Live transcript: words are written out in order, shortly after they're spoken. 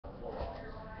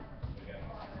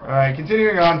Alright,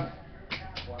 continuing on.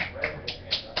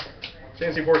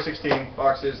 CNC 416,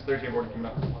 boxes, 13, 14 come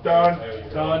out. Done.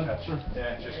 Done.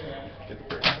 Yeah, just get the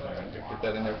first. Get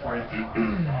that in there for you.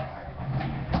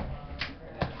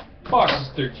 Boxes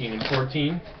 13 and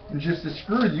 14. And just to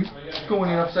screw you, it's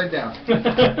going in upside down.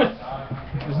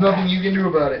 There's nothing you can do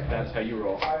about it. That's how you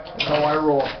roll. That's how I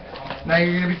roll. Now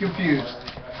you're going to be confused.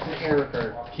 It's an error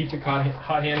card. Keep the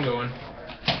hot hand going.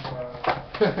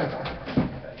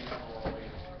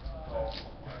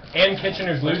 And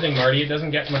Kitchener's losing, Marty. It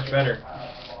doesn't get much better.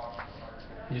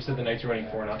 You said the Knights are winning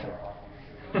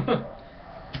 4-0.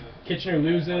 Kitchener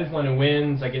loses, London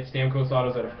wins. I get Stamkos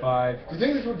autos out of 5. Do you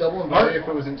think this would double in value if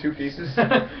it was in 2 pieces?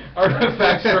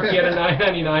 Artifacts rookie at a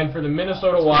 $9.99 for the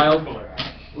Minnesota Wild.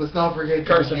 Let's not forget,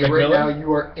 Carson right McMillan. now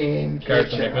you are in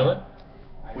Carson Kitchener. McMillan.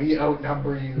 We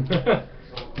outnumber you.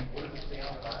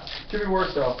 Could be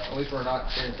worse though. At least we're not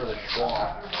cheering for the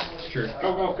Schwab. It's true.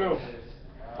 Go, go, go.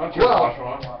 Well,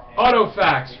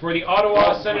 Autofacts for the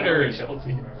Ottawa Senators.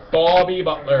 Bobby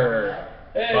Butler.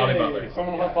 Hey, Bobby Butler.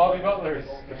 someone left Bobby Butler's.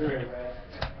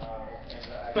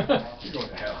 He's going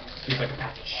to hell. He's like a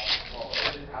patch.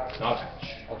 Not a patch.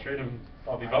 I'll trade him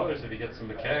Bobby Butler's if he gets some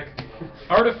McKeg.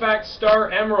 Artifact Star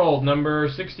Emerald, number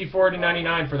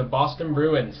 64/99 for the Boston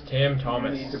Bruins. Tim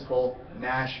Thomas. You need to pull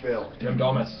Nashville. Tim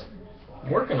Thomas. I'm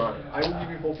working on it. I will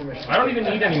give you full permission. I don't even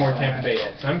need any more Tampa Bay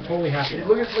hits. I'm totally happy.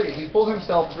 Look at Slade. He pulled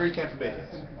himself 3 Tampa Bay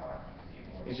hits.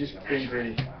 He's just being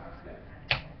greedy.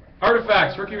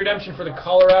 Artifacts, rookie redemption for the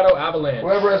Colorado Avalanche.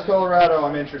 Whoever has Colorado,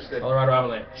 I'm interested. Colorado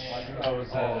Avalanche. That was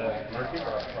Murphy?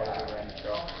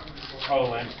 Oh,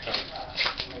 Landeskog.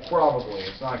 Probably.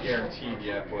 It's not guaranteed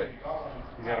yet, but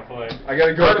He's got to play. I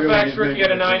gotta go. Artifacts rookie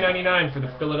at a $9.99 for the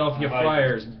Philadelphia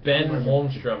Flyers. Ben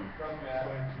Holmstrom.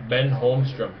 Ben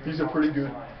Holmstrom. He's a pretty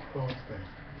good.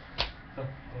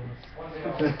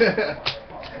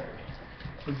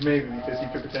 Maybe because he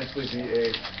could potentially be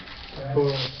a.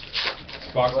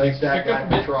 Box Like needs to that pick up guy a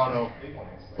from bit. Toronto.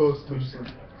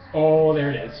 Oh, there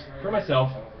it is. For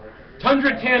myself.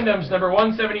 Tundra Tandems, number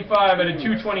 175 at a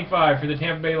 225 for the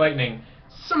Tampa Bay Lightning.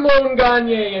 Simone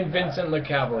Gagne and Vincent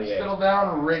LeCavalier. Settle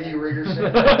down, Riggy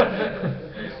Riggerson.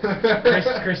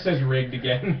 Chris says rigged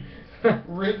again.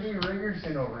 Riggy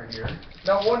Riggerson over here.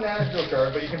 Not one Nashville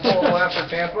card, but you can pull a laugh for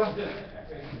Tampa.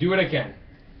 Do what I can.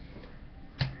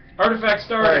 Artifact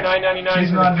Star at Right. $9.99 He's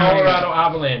for not the doing Colorado it.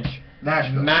 Avalanche.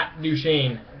 Nashville. Matt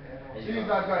Duchene. He's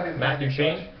not got his Matt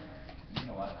Duchene.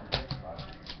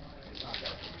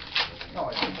 No,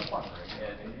 it's just a fun.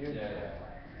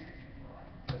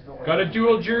 Got a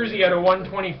dual jersey at a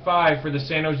 125 for the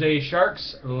San Jose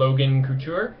Sharks. Logan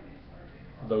Couture.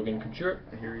 Logan Couture.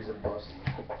 I hear he's a bust.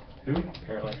 Who?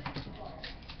 Apparently.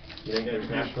 You think there's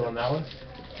Nashville on that one?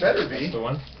 Better be. That's the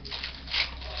one.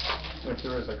 If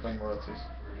there is, I claim royalties.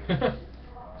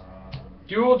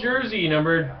 Dual jersey,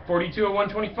 numbered 42 at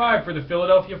 125 for the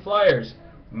Philadelphia Flyers.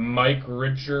 Mike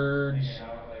Richards.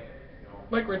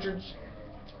 Mike Richards.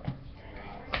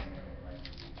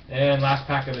 And last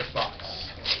pack of this box.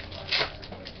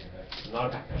 Not a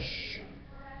package.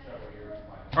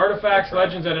 Artifacts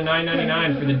Legends at a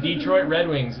 $9.99 for the Detroit Red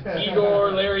Wings.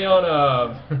 Igor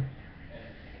Larionov.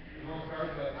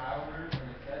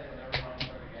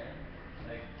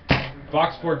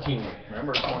 Box 14.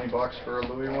 Remember, $20 for a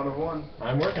Louis 1 of 1.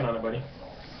 I'm working on it, buddy.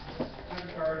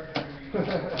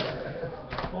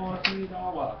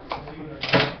 $40.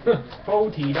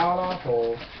 $40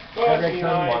 for every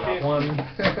time 1 of 1.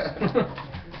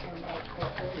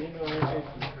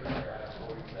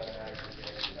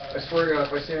 I swear to God,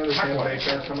 if I see another Tampa Bay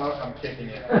card come out, I'm kicking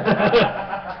it.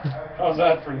 How's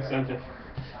that for incentive?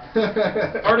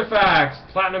 Artifacts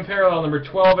Platinum Parallel number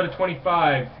 12 out of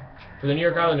 25 for the New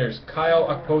York Islanders. Kyle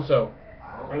Okposo.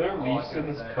 Are there leaves in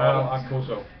this Kyle product?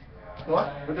 Okposo. What?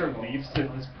 Are there leaves in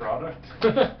this product?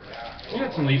 You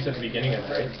had some leaves at the beginning of it,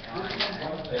 right?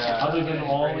 Yeah. Other than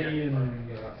Ollie and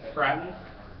Stratton?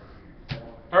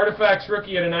 Artifacts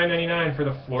rookie at a $9.99 for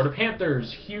the Florida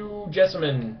Panthers. Hugh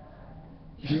Jessamine.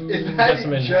 Hugh Is that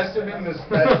Jessamine. Jessamine the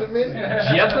specimen?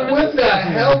 Jessamine What the the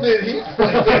specimen. hell did he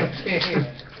play that game?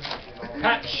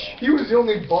 Patch. He was the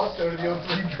only bust out of the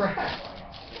 03 draft.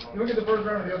 Look at the first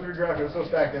round of the 03 draft. It was so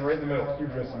stacked in right in the middle. Hugh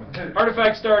Jessamine.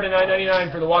 Artifact Star at a $9.99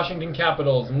 for the Washington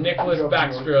Capitals. Nicholas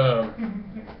Backstrom.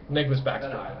 Nicholas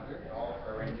Backstrom.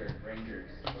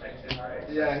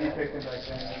 Yeah, he picked him back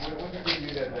then. When did he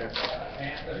do that there?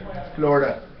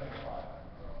 Florida.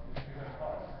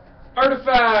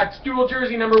 Artifacts, dual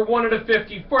jersey number 1 out of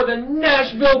 50 for the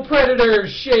Nashville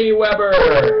Predators, Shea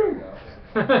Weber.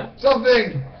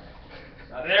 Something.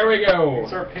 There we go.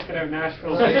 Start picking out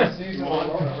Nashville. Season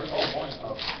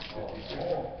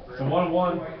The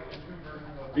 1-1.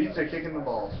 Beats are kicking the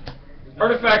balls.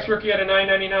 Artifacts rookie at a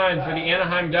 9.99 for the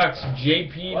Anaheim Ducks,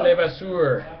 J.P.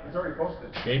 Levasseur. It's already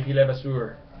posted. J.P.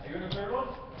 Levasseur.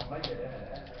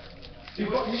 You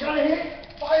got a hit!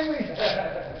 Finally!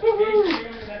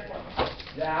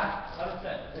 Yeah.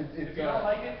 If you don't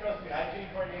like it, trust me, I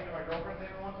changed my name to my girlfriend's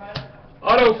name at one time.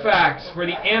 Autofacts for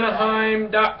the Anaheim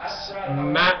Ducks,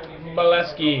 Matt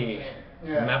Bolesky.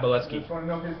 Yeah. Matt Bolesky.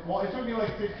 Well, it took me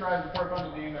like 6 tries before I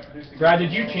found the name that produced it. Brad,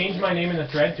 did you change my name in the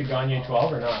thread to Gagne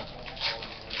 12 or not?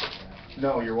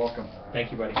 No, you're welcome.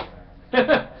 Thank you, buddy.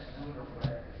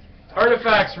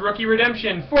 Artifacts rookie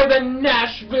redemption for the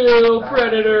Nashville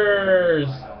Predators.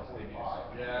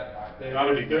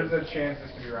 Gotta be good. There's a chance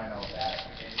this could be Rhino.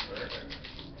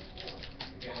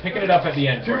 Picking it up at the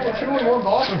end. Two for you. in one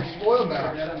box, you're spoiled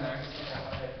now.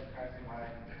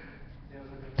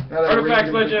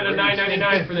 Artifacts legend at a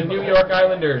 9.99 for the New York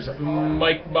Islanders,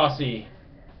 Mike Bossy.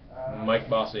 Mike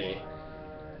Bossy.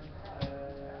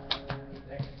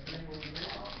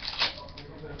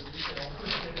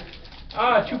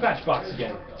 Ah, 2 patch box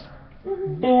again.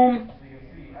 Boom.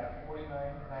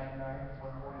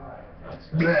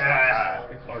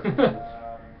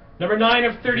 Number 9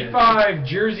 of 35,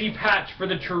 jersey patch for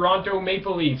the Toronto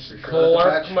Maple Leafs,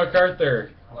 Clark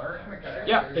MacArthur.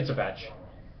 Yeah, it's a patch.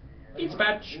 It's a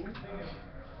patch.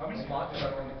 How many spots is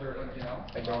that on the third one, do you know?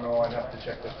 I don't know, I'd have to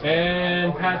check this one.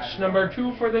 And patch number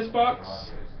 2 for this box.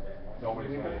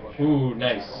 Ooh,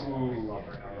 nice.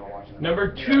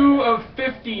 Number 2 of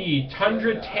 50,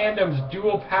 Tundra Tandems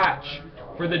dual patch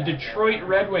for the Detroit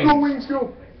Red Wings. Go Wings,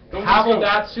 go! Pavel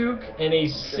Datsyuk and a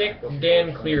sick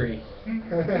Dan Cleary.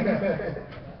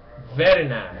 Very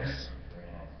nice.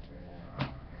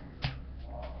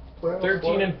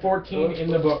 13 and 14 in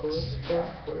the books.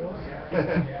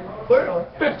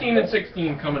 15 and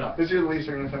 16 coming up. This year the Leafs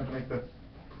are going to attempt to make the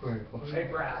Hey,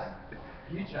 Brad,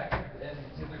 can you check it and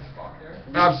see if there's a spot there?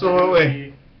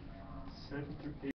 Absolutely.